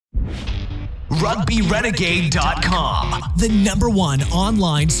RugbyRenegade.com, the #1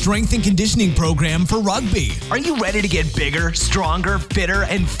 online strength and conditioning program for rugby. Are you ready to get bigger, stronger, fitter,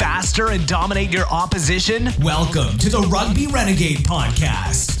 and faster and dominate your opposition? Welcome to the Rugby Renegade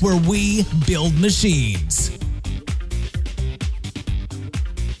podcast, where we build machines.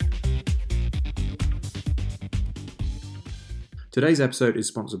 Today's episode is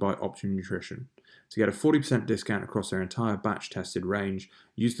sponsored by Optimum Nutrition. To get a 40% discount across their entire batch-tested range,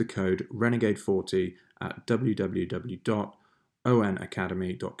 use the code RENEGADE40 at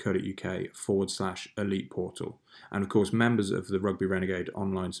www.onacademy.co.uk/elite portal. And of course, members of the Rugby Renegade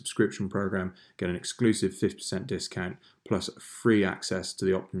online subscription program get an exclusive 50% discount plus free access to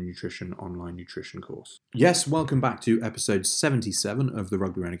the Optimum Nutrition online nutrition course. Yes, welcome back to episode 77 of the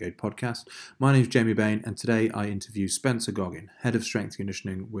Rugby Renegade podcast. My name is Jamie Bain, and today I interview Spencer Goggin, Head of Strength and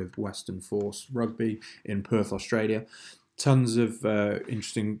Conditioning with Western Force Rugby in Perth, Australia. Tons of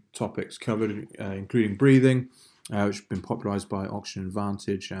interesting topics covered, including breathing, which has been popularised by Oxygen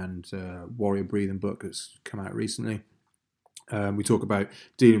Advantage and Warrior Breathing book that's come out recently. We talk about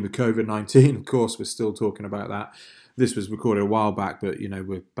dealing with COVID-19. Of course, we're still talking about that. This was recorded a while back, but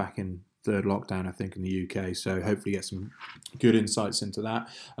we're back in third lockdown, I think, in the UK. So hopefully get some good insights into that.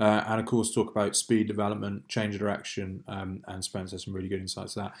 And of course, talk about speed development, change of direction, and Spencer has some really good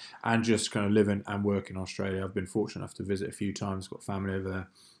insights to that. And just kind of living and working in Australia. I've been fortunate enough to visit a few times, got family over there.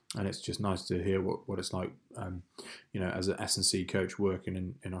 And it's just nice to hear what it's like, as an S&C coach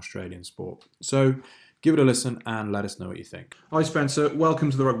working in Australian sport. So give it a listen and let us know what you think. Hi, Spencer.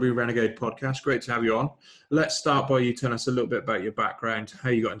 Welcome to the Rugby Renegade podcast. Great to have you on. Let's start by you telling us a little bit about your background, how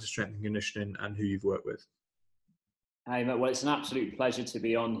you got into strength and conditioning, and who you've worked with. Hey, mate. Well, it's an absolute pleasure to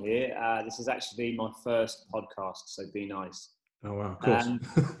be on here. This is actually my first podcast, so be nice. Oh, wow. Of course.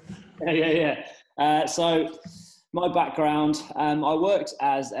 So my background, I worked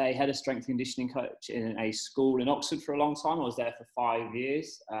as a head of strength and conditioning coach in a school in Oxford for a long time. I was there for 5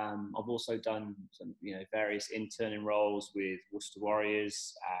 years. I've also done some, various interning roles with Worcester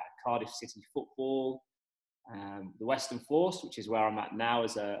Warriors, Cardiff City Football, the Western Force, which is where I'm at now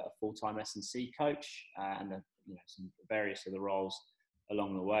as a full-time S&C coach, and some various other roles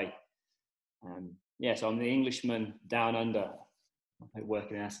along the way. So I'm the Englishman down under,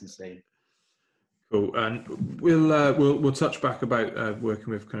 working in S&C. Cool, and we'll touch back about working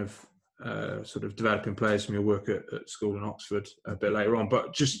with kind of sort of developing players from your work at school in Oxford a bit later on.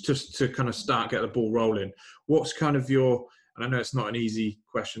 But just to kind of get the ball rolling, what's kind of your, and I know it's not an easy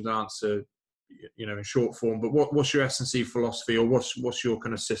question to answer, in short form, but what's your S&C philosophy, or what's your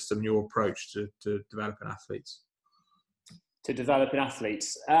kind of system, your approach to developing athletes? To developing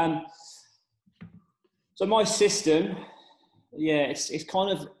athletes, so my system,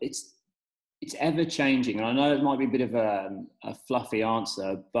 it's ever changing, and I know it might be a bit of a fluffy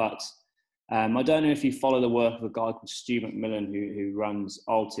answer, but I don't know if you follow the work of a guy called Stu McMillan who runs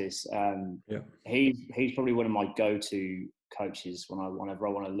Altis. He's probably one of my go-to coaches whenever I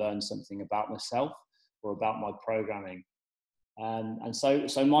want to learn something about myself or about my programming. And so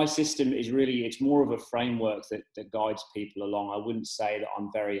my system is really, it's more of a framework that guides people along. I wouldn't say that I'm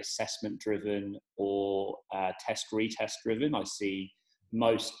very assessment driven or test-retest driven. I see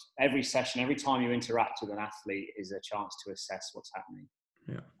every session, every time you interact with an athlete is a chance to assess what's happening.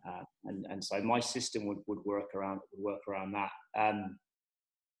 And so my system would work around that.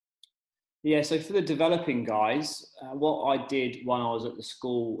 So for the developing guys, what I did when I was at the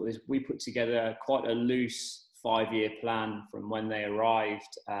school is we put together quite a loose 5-year plan from when they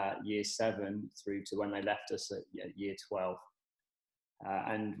arrived year 7 through to when they left us at year 12.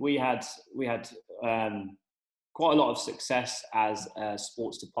 And we had quite a lot of success as a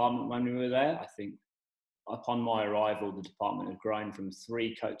sports department when we were there. I think upon my arrival, the department had grown from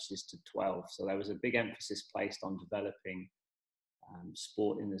 3 coaches to 12. So there was a big emphasis placed on developing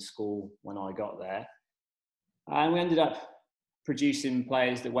sport in the school when I got there. And we ended up producing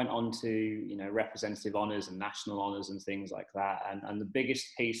players that went on to, representative honours and national honours and things like that. And the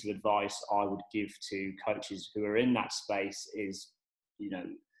biggest piece of advice I would give to coaches who are in that space is,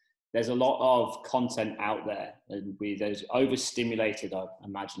 there's a lot of content out there, and there's overstimulated, I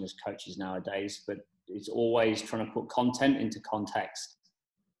imagine, as coaches nowadays, but it's always trying to put content into context.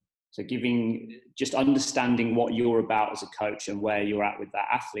 So just understanding what you're about as a coach and where you're at with that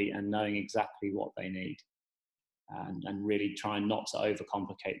athlete and knowing exactly what they need, and really trying not to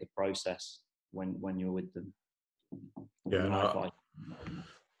overcomplicate the process when you're with them. I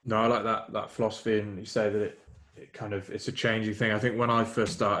like that philosophy, and you say that it's a changing thing. I think when I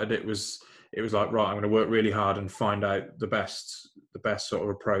first started, it was like, right, I'm going to work really hard and find out the best sort of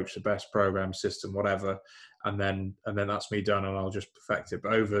approach, the best program, system, whatever. and then that's me done, and I'll just perfect it.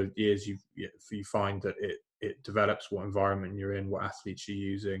 But over years, you find that it develops what environment you're in, what athletes you're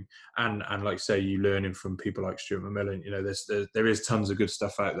using, and like say, you learning from people like Stuart McMillan. You know, there is tons of good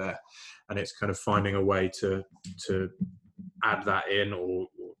stuff out there, and it's kind of finding a way to add that in or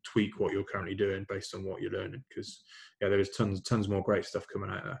tweak what you're currently doing based on what you're learning, because there is tons more great stuff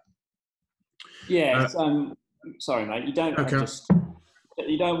coming out there. Yeah, sorry, mate. You don't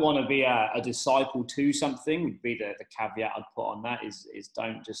you don't want to be a disciple to something. Would be the caveat I'd put on that is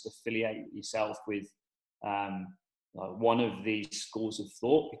don't just affiliate yourself with one of these schools of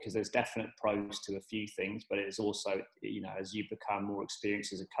thought, because there's definite pros to a few things, but it's also, as you become more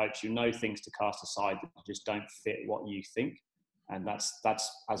experienced as a coach, you know things to cast aside that just don't fit what you think, and that's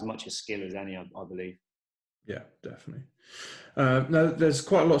as much a skill as any, I believe. Yeah, definitely. Now, there's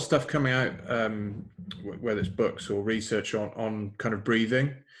quite a lot of stuff coming out, whether it's books or research on kind of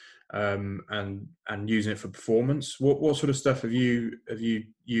breathing, and using it for performance. What sort of stuff have you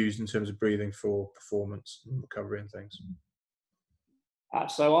used in terms of breathing for performance and recovery and things?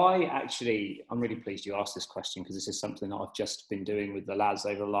 So I'm really pleased you asked this question, because this is something that I've just been doing with the lads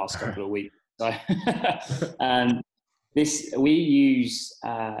over the last couple of weeks. So, we use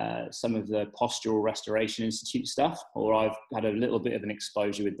some of the Postural Restoration Institute stuff, or I've had a little bit of an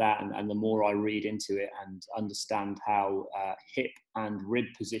exposure with that, and the more I read into it and understand how hip and rib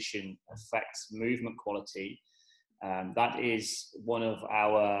position affects movement quality, that is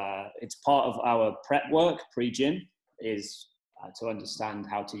it's part of our prep work pre-gym, is to understand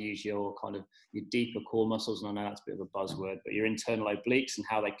how to use your deeper core muscles. And I know that's a bit of a buzzword, but your internal obliques and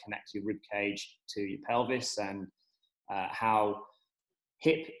how they connect your rib cage to your pelvis, and how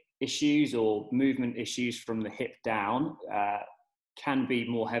hip issues or movement issues from the hip down can be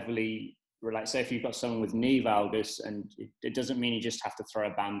more heavily related. So if you've got someone with knee valgus, and it doesn't mean you just have to throw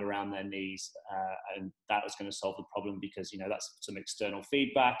a band around their knees and that is going to solve the problem, because that's some external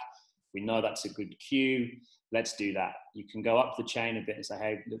feedback. We know that's a good cue. Let's do that. You can go up the chain a bit and say,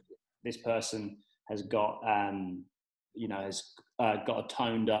 hey, look, this person has got got a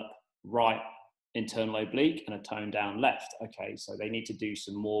toned up right internal oblique and a toned down left. Okay, so they need to do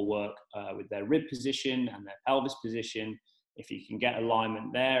some more work with their rib position and their pelvis position. If you can get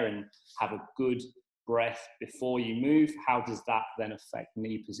alignment there and have a good breath before you move, how does that then affect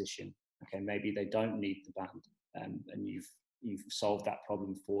knee position? Okay, maybe they don't need the band, and you've solved that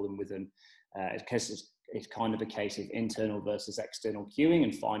problem for them with them. It's kind of a case of internal versus external cueing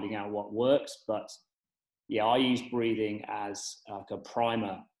and finding out what works. But yeah, I use breathing as like a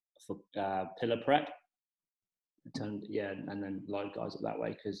primer for pillar prep, and then load guys up that way,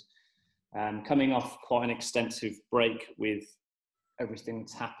 because coming off quite an extensive break with everything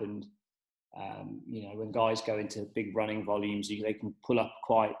that's happened, when guys go into big running volumes, they can pull up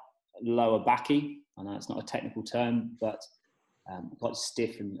quite lower backy. I know it's not a technical term, but quite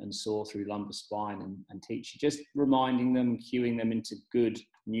stiff and sore through lumbar spine, and teach just reminding them, cueing them into good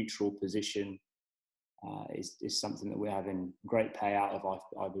neutral position is something that we're having great payout of,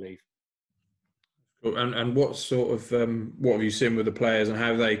 I believe. Cool. And what sort of what have you seen with the players, and how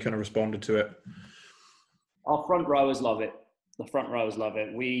have they kind of responded to it? Our front rowers love it. The front rowers love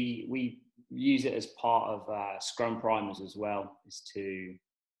it. We use it as part of scrum primers as well. They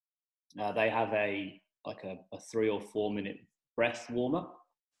have a 3 or 4 minute breath warmer,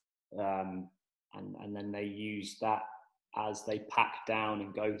 and then they use that as they pack down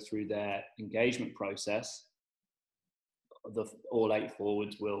and go through their engagement process. All 8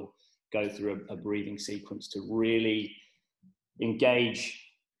 forwards will go through a breathing sequence to really engage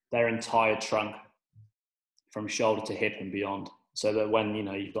their entire trunk from shoulder to hip and beyond, so that when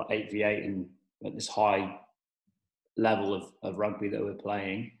you've got 8v8 and at this high level of rugby that we're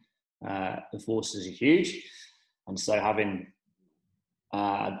playing, the forces are huge, and so having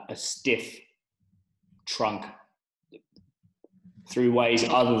a stiff trunk through ways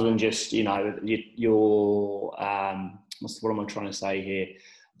other than just your what am I trying to say here?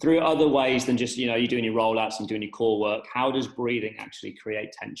 Through other ways than just you're doing your rollouts and doing your core work. How does breathing actually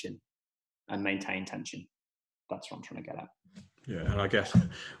create tension and maintain tension? That's what I'm trying to get at. Yeah, and I guess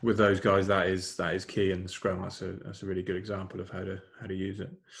with those guys, that is key in the scrum. That's a really good example of how to use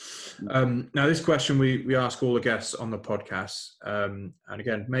it. Now, this question we ask all the guests on the podcast, and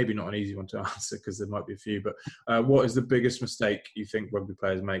again, maybe not an easy one to answer because there might be a few. But what is the biggest mistake you think rugby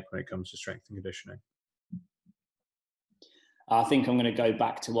players make when it comes to strength and conditioning? I think I'm going to go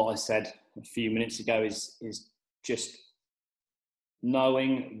back to what I said a few minutes ago. Is just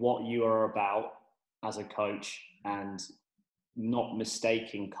knowing what you are about as a coach and not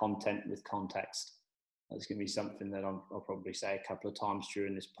mistaking content with context. That's going to be something that I'll probably say a couple of times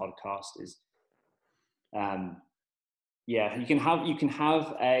during this podcast. Is Yeah, you can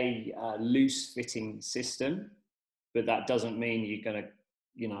have a loose fitting system, but that doesn't mean you're going to,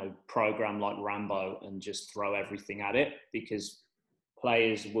 program like Rambo and just throw everything at it, because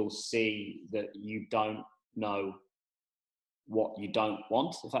players will see that you don't know what you don't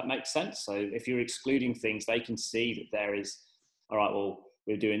want, if that makes sense. So if you're excluding things, they can see that there is, all right, well,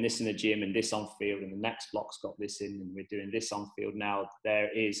 we're doing this in the gym and this on field, and the next block's got this in, and we're doing this on field. Now there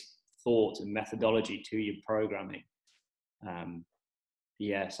is thought and methodology to your programming.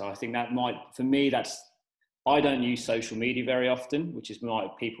 So I think that might, for me, I don't use social media very often, which is why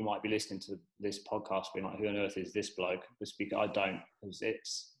people might be listening to this podcast being like, who on earth is this bloke? I don't, because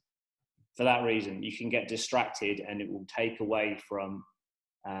it's for that reason. You can get distracted and it will take away from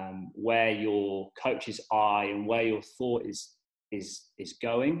where your coach's eye and where your thought is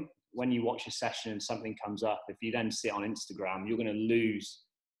going. When you watch a session and something comes up, if you then sit on Instagram, you're going to lose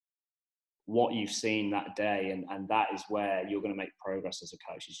what you've seen that day, and that is where you're going to make progress as a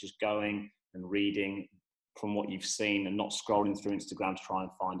coach. It's just going and reading from what you've seen and not scrolling through Instagram to try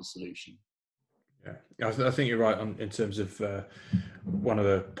and find a solution. Yeah, I think you're right in terms of one of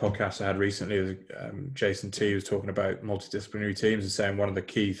the podcasts I had recently. Jason T was talking about multidisciplinary teams and saying one of the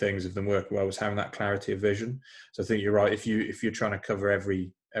key things of them working well was having that clarity of vision. So I think you're right. If you're trying to cover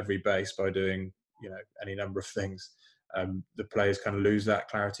every base by doing any number of things, the players kind of lose that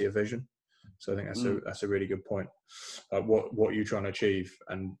clarity of vision. So I think that's a really good point. What you're trying to achieve,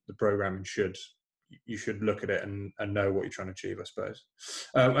 and the programming you should look at it and know what you're trying to achieve, I suppose.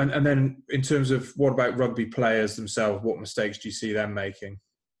 And then in terms of what about rugby players themselves, what mistakes do you see them making?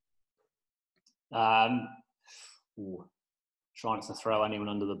 Trying to throw anyone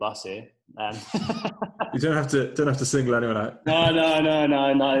under the bus here. You don't have to single anyone out.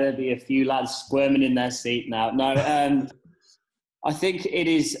 No. There'd be a few lads squirming in their seat now. No, I think it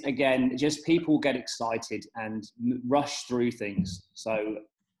is, again, just people get excited and rush through things. So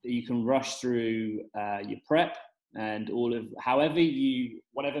you can rush through your prep and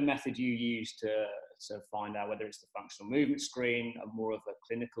whatever method you use to find out whether it's the functional movement screen or more of a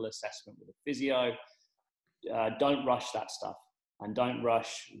clinical assessment with a physio. Don't rush that stuff, and don't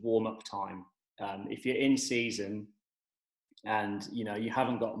rush warm-up time. If you're in season and you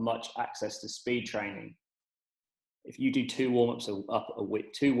haven't got much access to speed training, if you do 2 warm-ups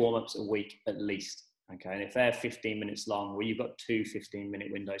a week at least, okay, and if they're 15 minutes long, well, you've got 2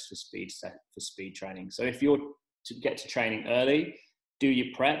 15-minute windows for speed training. So if you're to get to training early, do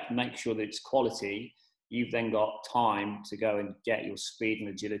your prep, make sure that it's quality. You've then got time to go and get your speed and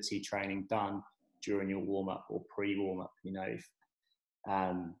agility training done during your warm-up or pre-warm-up.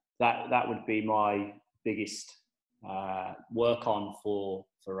 That would be my biggest work on for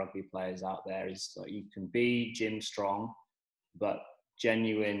rugby players out there, is that you can be gym strong, but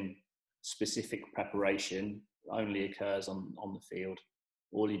genuine specific preparation only occurs on the field.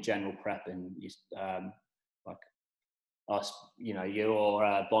 All your general prep and like us, your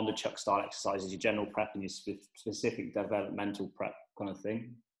Bondarchuk style exercises, your general prep and your specific developmental prep kind of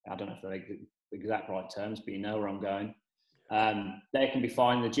thing. I don't know if they're the exact right terms, but you know where I'm going. They can be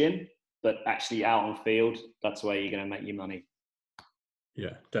fine in the gym, but actually out on field, that's where you're going to make your money.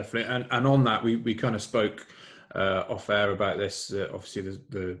 Yeah, definitely. And on that, we kind of spoke off air about this. Obviously,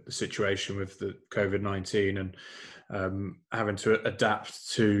 the situation with the COVID-19 and having to adapt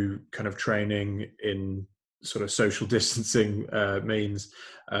to kind of training in sort of social distancing means.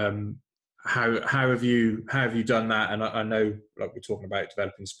 How have you done that? And I know, like, we're talking about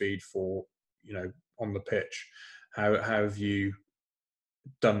developing speed for on the pitch. How have you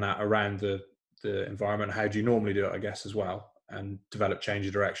done that around the environment? How do you normally do it, I guess, as well, and develop change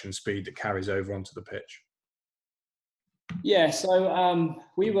of direction speed that carries over onto the pitch? Yeah, so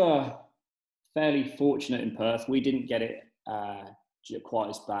we were fairly fortunate in Perth. We didn't get it quite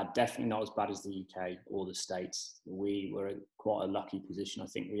as bad, definitely not as bad as the UK or the States. We were in quite a lucky position. I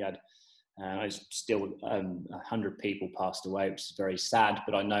think we had still 100 people passed away, which is very sad,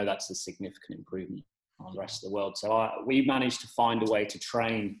 but I know that's a significant improvement on the rest of the world. So we managed to find a way to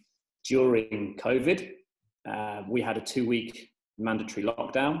train during COVID. We had a 2-week mandatory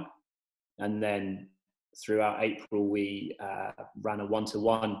lockdown, and then throughout April we ran a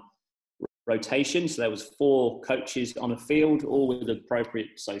 1-to-1 rotation. So there was 4 coaches on a field, all with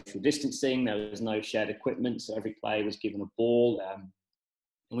appropriate social distancing. There was no shared equipment, so every player was given a ball,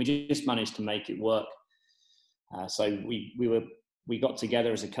 and we just managed to make it work. So we got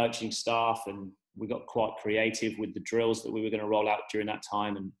together as a coaching staff, and we got quite creative with the drills that we were going to roll out during that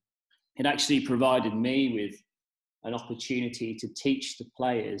time. And it actually provided me with an opportunity to teach the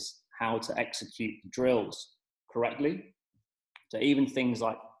players how to execute the drills correctly. So even things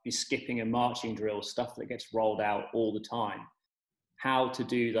like your skipping and marching drills, stuff that gets rolled out all the time, how to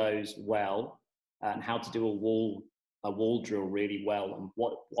do those well, and how to do a wall drill really well, and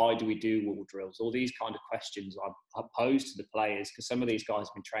why do we do wall drills? All these kind of questions I pose to the players, because some of these guys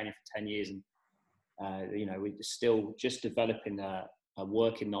have been training for 10 years and we're still just developing a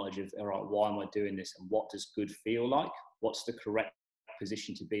working knowledge of, all right, why am I doing this, and what does good feel like? What's the correct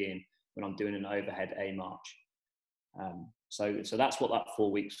position to be in when I'm doing an overhead A march? So that's what that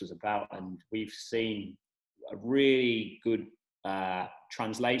 4 weeks was about, and we've seen a really good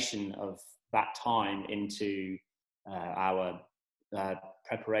translation of that time into our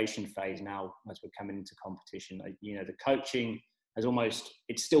preparation phase now as we're coming into competition. The coaching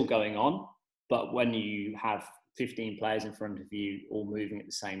it's still going on, but when you have 15 players in front of you all moving at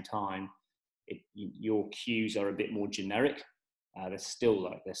the same time, your cues are a bit more generic. They're still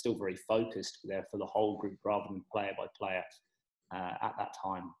very focused. They're for the whole group rather than player by player at that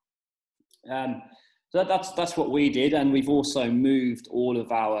time. So that's what we did, and we've also moved all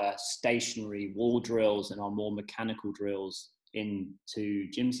of our stationary wall drills and our more mechanical drills into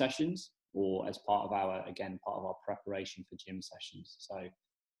gym sessions, or as part of our preparation for gym sessions. So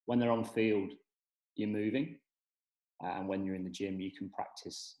when they're on field, you're moving, and when you're in the gym, you can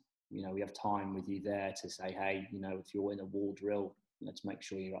practice. We have time with you there to say, hey, if you're in a wall drill, let's make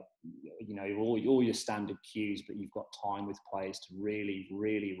sure you're up, all your standard cues, but you've got time with players to really,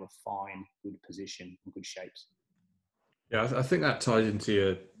 really refine good position and good shapes. Yeah, I think that ties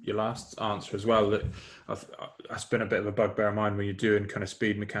into your last answer as well. That's been a bit of a bugbear of mine when you're doing kind of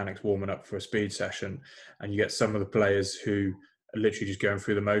speed mechanics warming up for a speed session, and you get some of the players who are literally just going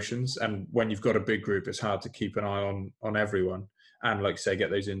through the motions. And when you've got a big group, it's hard to keep an eye on everyone, and like you say,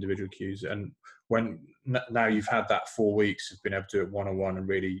 get those individual cues. And when now you've had that 4 weeks of being able to do it one-on-one and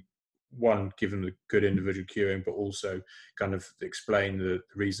really, give them the good individual cueing, but also kind of explain the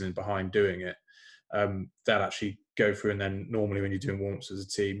reasoning behind doing it. They'll actually go through, and then normally when you're doing warm-ups as a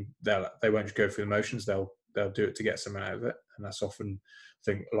team, they won't just go through the motions. They'll do it to get something out of it, and that's often, I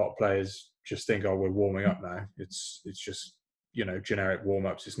think, a lot of players just think, oh, we're warming up now. It's just generic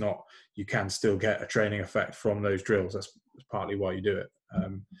warm-ups. It's not. You can still get a training effect from those drills. That's partly why you do it.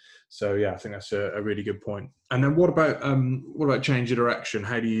 So yeah, I think that's a really good point. And then what about change of direction?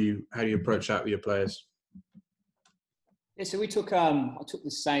 How do you approach that with your players? Yeah, so we took I took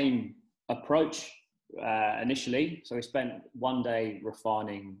the same approach initially. So we spent one day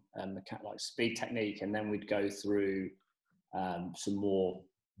refining speed technique, and then we'd go through some more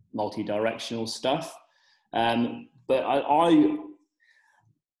multi-directional stuff. But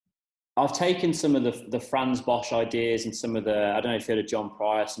I've taken some of the Franz Bosch ideas and some of I don't know if you heard of John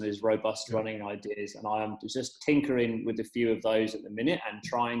Price and his robust running ideas, and I am just tinkering with a few of those at the minute and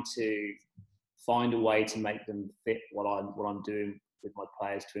trying to find a way to make them fit what I'm doing with my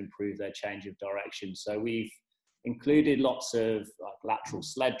players to improve their change of direction. So we've included lots of lateral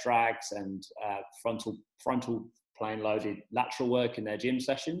sled drags and frontal plane loaded lateral work in their gym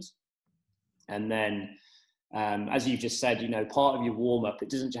sessions. And then as you just said, part of your warm-up, it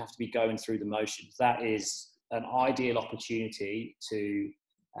doesn't have to be going through the motions. That is an ideal opportunity to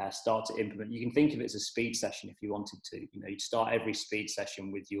start to implement. You can think of it as a speed session if you wanted to. You'd start every speed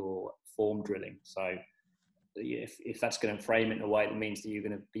session with your form drilling. So if that's going to frame it in a way that means that you're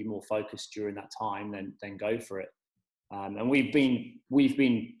going to be more focused during that time, then go for it. And we've been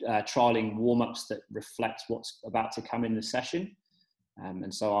trialing warm-ups that reflect what's about to come in the session.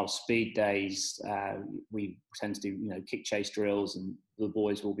 And so our speed days, we tend to do, kick chase drills, and the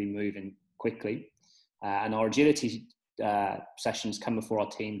boys will be moving quickly. And our agility sessions come before our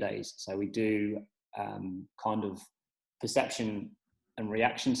team days. So we do kind of perception and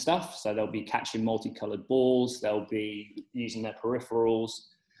reaction stuff. So they'll be catching multicolored balls, they'll be using their peripherals,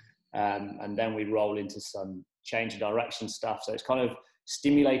 and then we roll into some change of direction stuff. So it's kind of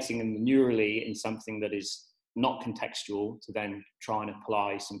stimulating them neurally in something that is not contextual, to then try and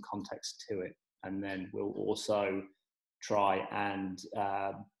apply some context to it. And then we'll also try and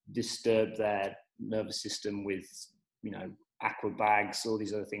disturb their nervous system with, aqua bags, all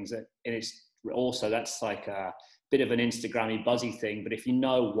these other things. And that's like a bit of an Instagrammy buzzy thing. But if you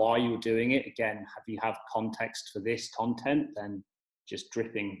know why you're doing it, again, if you have context for this content, then just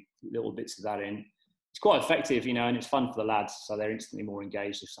dripping little bits of that in. It's quite effective, and it's fun for the lads, so they're instantly more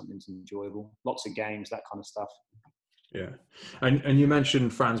engaged if something's enjoyable. Lots of games, that kind of stuff. Yeah, and you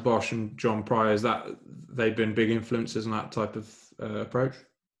mentioned Franz Bosch and John Pryor. Is that they've been big influences on that type of approach?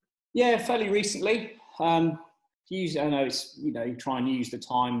 Yeah, fairly recently. I know it's you try and use the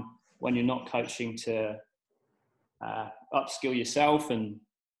time when you're not coaching to upskill yourself. And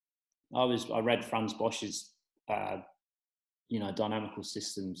I read Franz Bosch's dynamical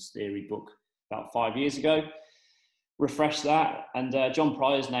systems theory book about 5 years ago. Refreshed that, and John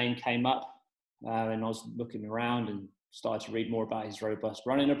Pryor's name came up, and I was looking around and started to read more about his robust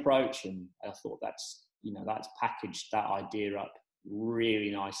running approach, and I thought that's packaged that idea up really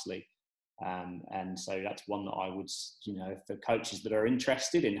nicely. And so that's one that I would, for coaches that are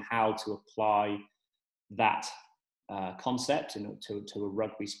interested in how to apply that concept to a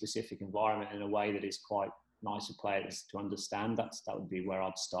rugby specific environment in a way that is quite nice for players to understand, that would be where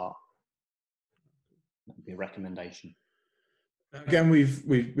I'd start. That would be a recommendation. Again,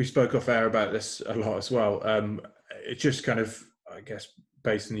 we spoke off air about this a lot as well. It's just kind of, I guess,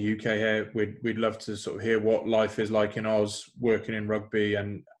 based in the UK here, we'd love to sort of hear what life is like in Oz working in rugby,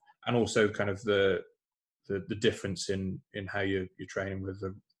 and also kind of the difference in how you're training with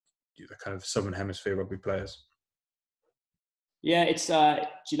the kind of Southern Hemisphere rugby players. Yeah, it's do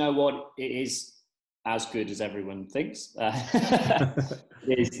you know what, it is as good as everyone thinks.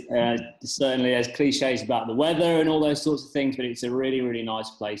 It's certainly, as cliches about the weather and all those sorts of things, but it's a really, really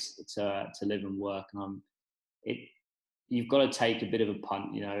nice place to live and work. And you've got to take a bit of a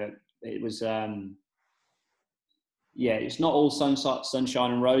punt. It was it's not all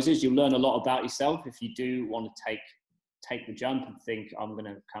sunshine and roses. You'll learn a lot about yourself if you do want to take the jump and think, I'm going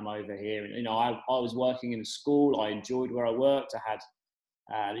to come over here. And I was working in a school. I enjoyed where I worked. I had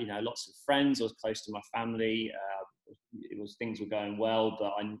lots of friends. I was close to my family. Things were going well,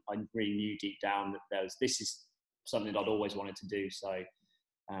 but I really knew deep down that this is something that I'd always wanted to do. So,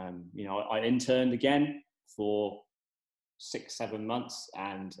 I interned again for 6-7 months,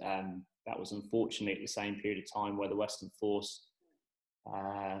 and that was unfortunately at the same period of time where the Western Force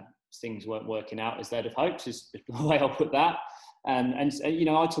things weren't working out as they'd have hoped, is the way I'll put that. And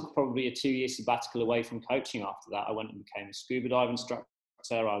I took probably a 2-year sabbatical away from coaching after that. I went and became a scuba dive instructor.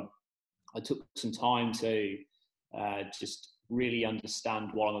 I took some time to just really understand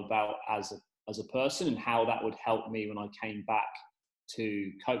what I'm about as a person, and how that would help me when I came back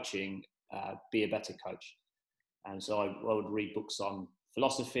to coaching, be a better coach. And so I would read books on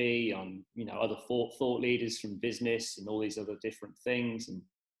philosophy, on other thought leaders from business and all these other different things, and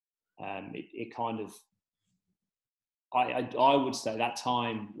it kind of, I would say that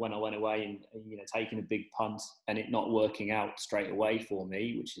time when I went away and taking a big punt and it not working out straight away for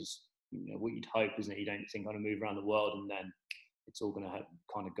me, which is what you'd hope, isn't it? You don't think I'm going to move around the world and then it's all going to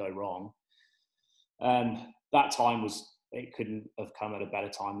kind of go wrong. That time it couldn't have come at a better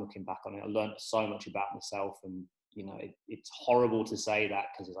time looking back on it. I learned so much about myself, and it's horrible to say that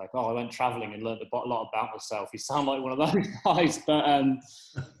because it's like, I went traveling and learned a lot about myself. You sound like one of those guys, but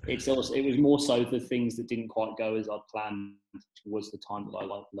it was more so the things that didn't quite go as I planned was the time that I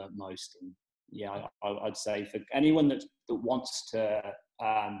learned most. And yeah, I'd say for anyone that wants to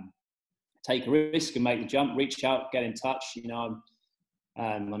take a risk and make the jump, reach out, get in touch.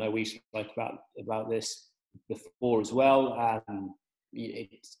 I know we spoke about this before as well.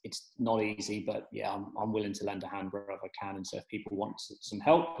 It's not easy, but yeah, I'm willing to lend a hand wherever I can. And so if people want some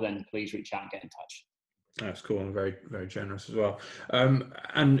help, then please reach out and get in touch. That's cool, and very, very generous as well.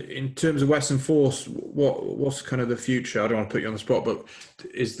 And in terms of Western Force, what's kind of the future? I don't want to put you on the spot, but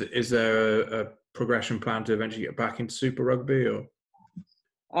is there a progression plan to eventually get back into Super Rugby? Or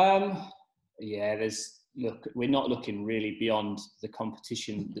we're not looking really beyond the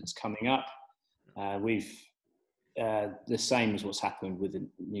competition that's coming up. We've the same as what's happened with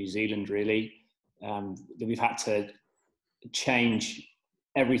New Zealand, really. We've had to change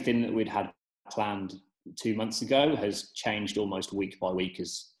everything that we'd had planned 2 months ago, has changed almost week by week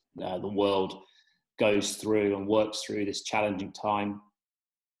as the world goes through and works through this challenging time.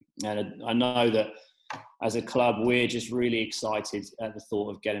 And I know that as a club, we're just really excited at the thought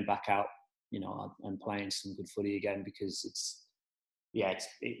of getting back out, and playing some good footy again, because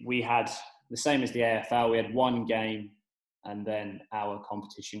we had the same as the AFL. We had one game, and then our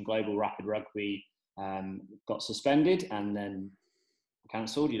competition, Global Rapid Rugby, got suspended and then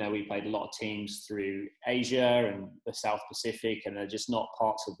cancelled. We played a lot of teams through Asia and the South Pacific, and they're just not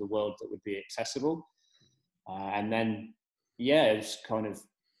parts of the world that would be accessible. And then, it was kind of,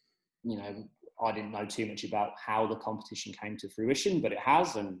 I didn't know too much about how the competition came to fruition, but it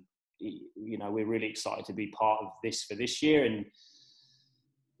has. And, we're really excited to be part of this for this year. And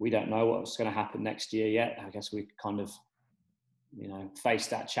we don't know what's going to happen next year yet. I guess we kind of, face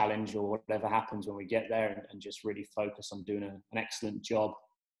that challenge or whatever happens when we get there, and just really focus on doing an excellent job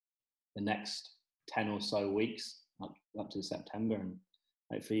the next 10 or so weeks up to September. And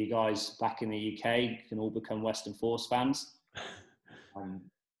hopefully you guys back in the UK can all become Western Force fans.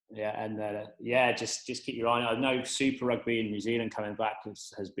 Just keep your eye on it. I know Super Rugby in New Zealand coming back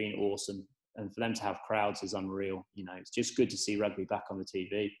has been awesome. and for them to have crowds is unreal. You know, it's just good to see rugby back on the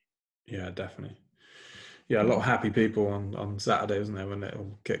TV. Yeah, definitely. Yeah, a lot of happy people on Saturday, wasn't there, when it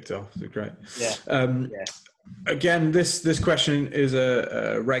all kicked off? It was great. Yeah. Again, this question is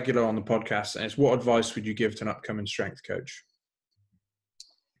a regular on the podcast, and it's, what advice would you give to an upcoming strength coach?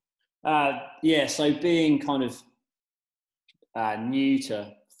 So being kind of new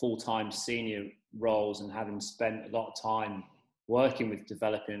to full-time senior roles and having spent a lot of time working with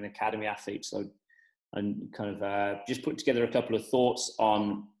developing an academy athletes, and kind of just put together a couple of thoughts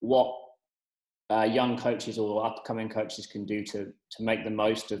on what young coaches or upcoming coaches can do to make the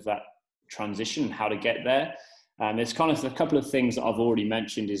most of that transition, how to get there. There's kind of a couple of things that I've already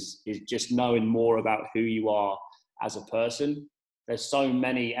mentioned is just knowing more about who you are as a person. There's so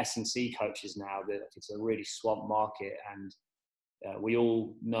many S&C coaches now that it's a really swamp market, and we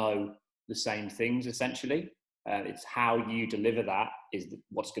all know the same things essentially. It's how you deliver that is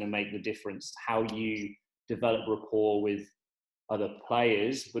what's going to make the difference. How you develop rapport with other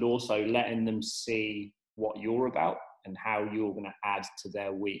players, but also letting them see what you're about and how you're going to add to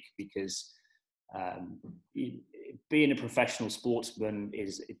their week. Because being a professional sportsman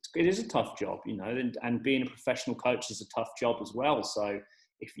it is a tough job, you know, and being a professional coach is a tough job as well. So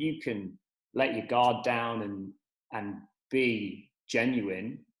if you can let your guard down and be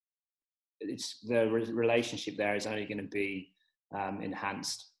genuine, it's the relationship there is only going to be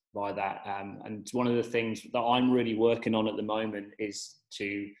enhanced by that. And one of the things that I'm really working on at the moment is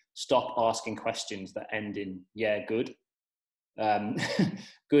to stop asking questions that end in "yeah, good."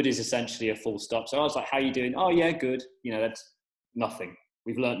 Good is essentially a full stop. So I was like, "How are you doing?" "Oh yeah, good." You know, that's nothing.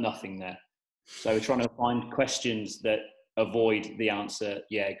 We've learnt nothing there. So we're trying to find questions that avoid the answer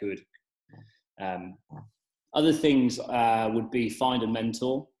 "yeah, good." Other things would be find a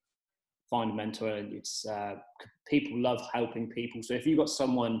mentor. It's people love helping people. So if you've got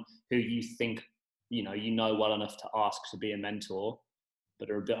someone who you think you know well enough to ask to be a mentor, but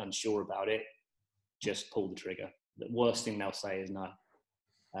are a bit unsure about it, just pull the trigger. The worst thing they'll say is no.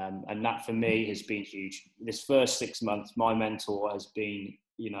 And that for me has been huge. This first 6 months, my mentor has been,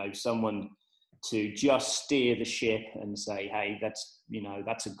 someone to just steer the ship and say, hey, that's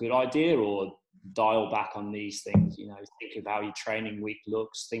a good idea, or dial back on these things. Think of how your training week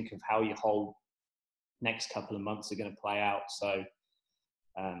looks, think of how your whole next couple of months are going to play out. So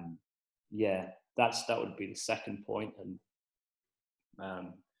that would be the second point. And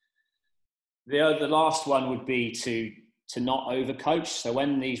the last one would be to not overcoach. So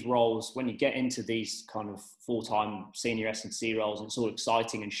when you get into these kind of full-time senior S&C roles, and it's all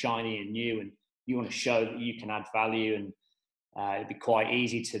exciting and shiny and new, and you want to show that you can add value, and it'd be quite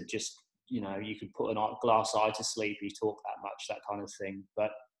easy to just, you could put a glass eye to sleep, you talk that much, that kind of thing.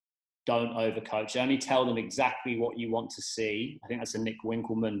 But don't overcoach. Only tell them exactly what you want to see. I think that's a Nick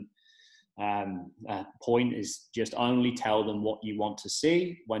Winkelman point, is just only tell them what you want to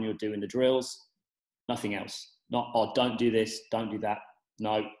see when you're doing the drills, nothing else. Not, oh, don't do this, don't do that.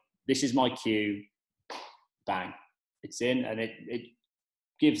 No, this is my cue, bang, it's in. And it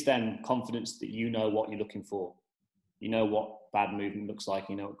gives them confidence that you know what you're looking for. You know what bad movement looks like,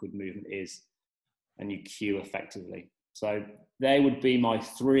 you know what good movement is, and you cue effectively. So they would be my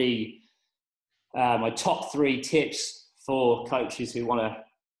top 3 tips for coaches who are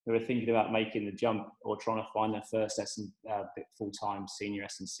thinking about making the jump or trying to find their first full-time senior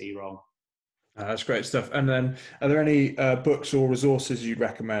S&C role. That's great stuff. And then, are there any books or resources you'd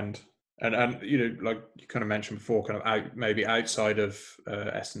recommend? And like you kind of mentioned before, kind of maybe outside of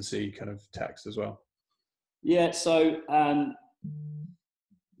S&C kind of text as well. Yeah. So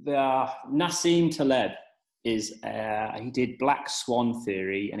Nassim Taleb is he did Black Swan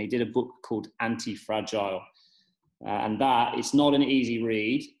Theory, and he did a book called Anti-Fragile. And that, it's not an easy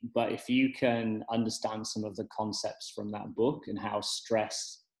read, but if you can understand some of the concepts from that book and how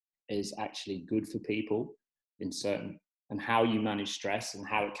stress is actually good for people and how you manage stress and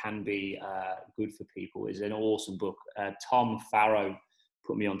how it can be good for people, is an awesome book. Tom Farrow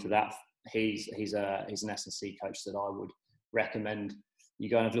put me onto that. He's an S&C coach that I would recommend you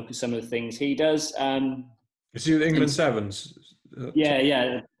go and have a look at some of the things he does. Is he the England Sevens?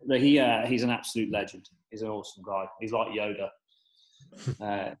 Yeah. He's an absolute legend. He's an awesome guy. He's like Yoda.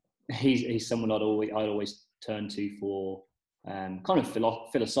 He's someone I'd always turn to for kind of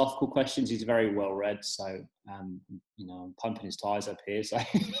philosophical questions. He's very well read, so I'm pumping his tires up here. So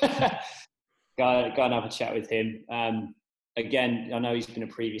go and have a chat with him. Again, I know he's been a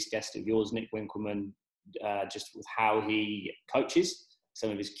previous guest of yours, Nick Winkelman, just with how he coaches, some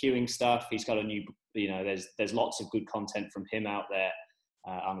of his cueing stuff. He's got a new, there's lots of good content from him out there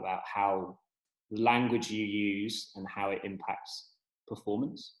about how the language you use and how it impacts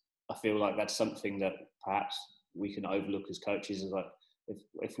performance I feel like that's something that perhaps we can overlook as coaches, is like,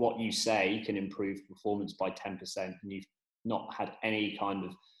 if what you say can improve performance by 10% and you've not had any kind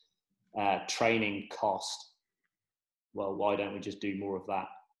of training cost, well, why don't we just do more of that?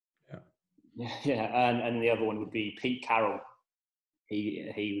 Yeah. And the other one would be Pete Carroll.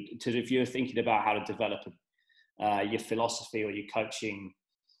 He if you're thinking about how to develop your philosophy or your coaching,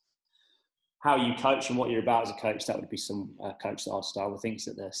 how you coach and what you're about as a coach, that would be some coach that I'd start with. I think it's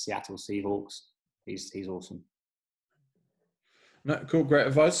at the Seattle Seahawks. He's awesome. No, cool, great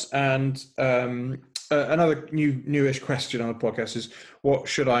advice. And another newish question on the podcast is, what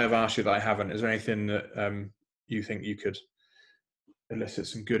should I have asked you that I haven't? Is there anything that you think you could elicit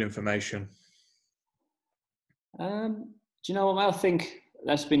some good information? Do you know what, I think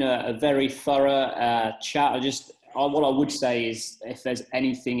that's been a very thorough chat. What I would say is, if there's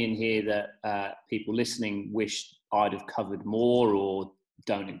anything in here that people listening wish I'd have covered more or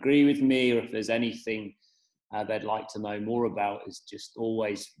don't agree with me, or if there's anything they'd like to know more about, is just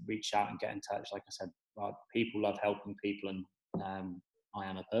always reach out and get in touch. Like I said, people love helping people, and I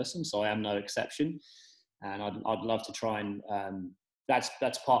am a person, so I am no exception. And I'd love to try and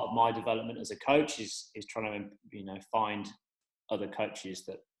that's part of my development as a coach is trying to find other coaches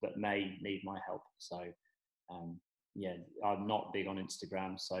that may need my help. So I'm not big on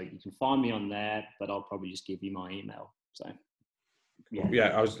Instagram, so you can find me on there, but I'll probably just give you my email. So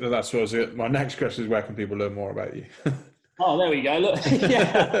that's what my next question is, where can people learn more about you? Oh, there we go. Look,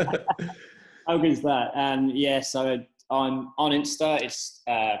 yeah. How good is that? And so I'm on Insta. It's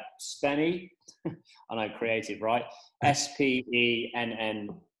Spenny. I know, creative, right? SPENN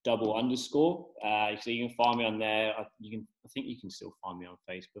 _. So you can find me on there. I think you can still find me on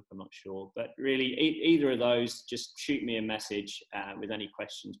Facebook. I'm not sure, but really either of those, just shoot me a message with any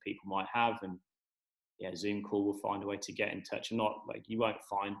questions people might have, and Zoom call will find a way to get in touch. I'm not like, you won't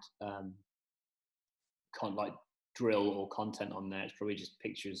find drill or content on there. It's probably just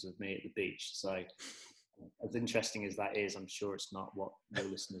pictures of me at the beach. So as interesting as that is, I'm sure it's not what your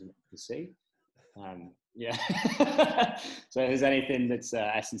listeners want to see. So if there's anything that's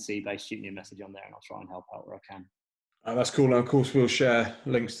S&C based, shoot me a message on there and I'll try and help out where I can. That's cool. And of course, we'll share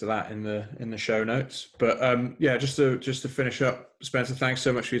links to that in the show notes. But just to finish up, Spencer, thanks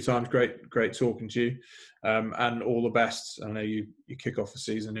so much for your time. It's great talking to you, and all the best. I know you kick off the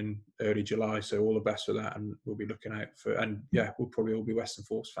season in early July, so all the best for that. And we'll be looking out for. And we'll probably all be Western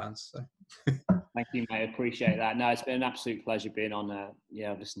Force fans. So. Thank you, mate. I appreciate that. No, it's been an absolute pleasure being on.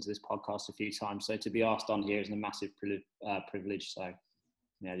 I've listened to this podcast a few times, so to be asked on here is a massive privilege. So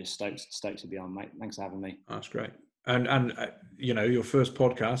just stoked to be on, mate. Thanks for having me. That's great. And your first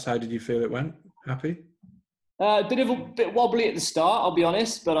podcast, how did you feel it went? Happy? A bit wobbly at the start, I'll be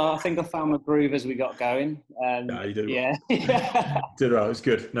honest, but I think I found my groove as we got going. You did well. Yeah. Did well. It was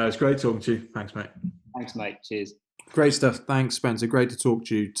good. No, it's great talking to you. Thanks, mate. Thanks, mate. Cheers. Great stuff. Thanks, Spencer. Great to talk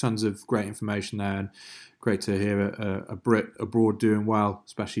to you. Tons of great information there, and great to hear a Brit abroad doing well,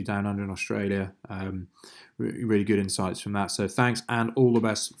 especially down under in Australia. Really good insights from that. So thanks, and all the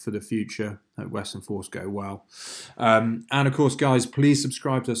best for the future. At Western Force go well. And of course, guys, please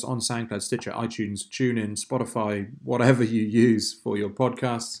subscribe to us on SoundCloud, Stitcher, iTunes, TuneIn, Spotify, whatever you use for your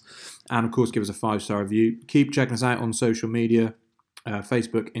podcasts. And of course, give us a 5-star review. Keep checking us out on social media,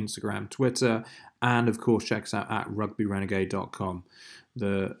 Facebook, Instagram, Twitter, and of course, check us out at rugbyrenegade.com.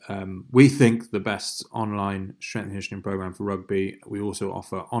 We think the best online strength and conditioning program for rugby. We also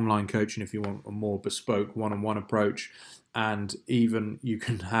offer online coaching if you want a more bespoke one-on-one approach, and even you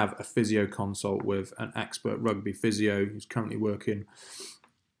can have a physio consult with an expert rugby physio who's currently working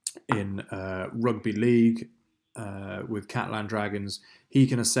in rugby league with Catalan Dragons. He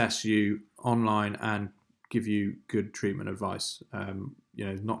can assess you online and give you good treatment advice.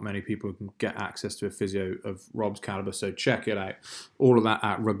 Not many people can get access to a physio of Rob's caliber, so check it out. All of that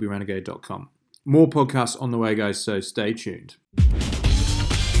at rugbyrenegade.com. More podcasts on the way, guys, so stay tuned.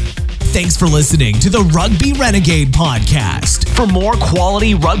 Thanks for listening to the Rugby Renegade podcast. For more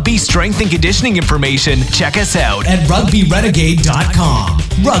quality rugby strength and conditioning information, check us out at rugbyrenegade.com.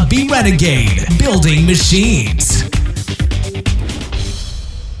 Rugby Renegade, building machines.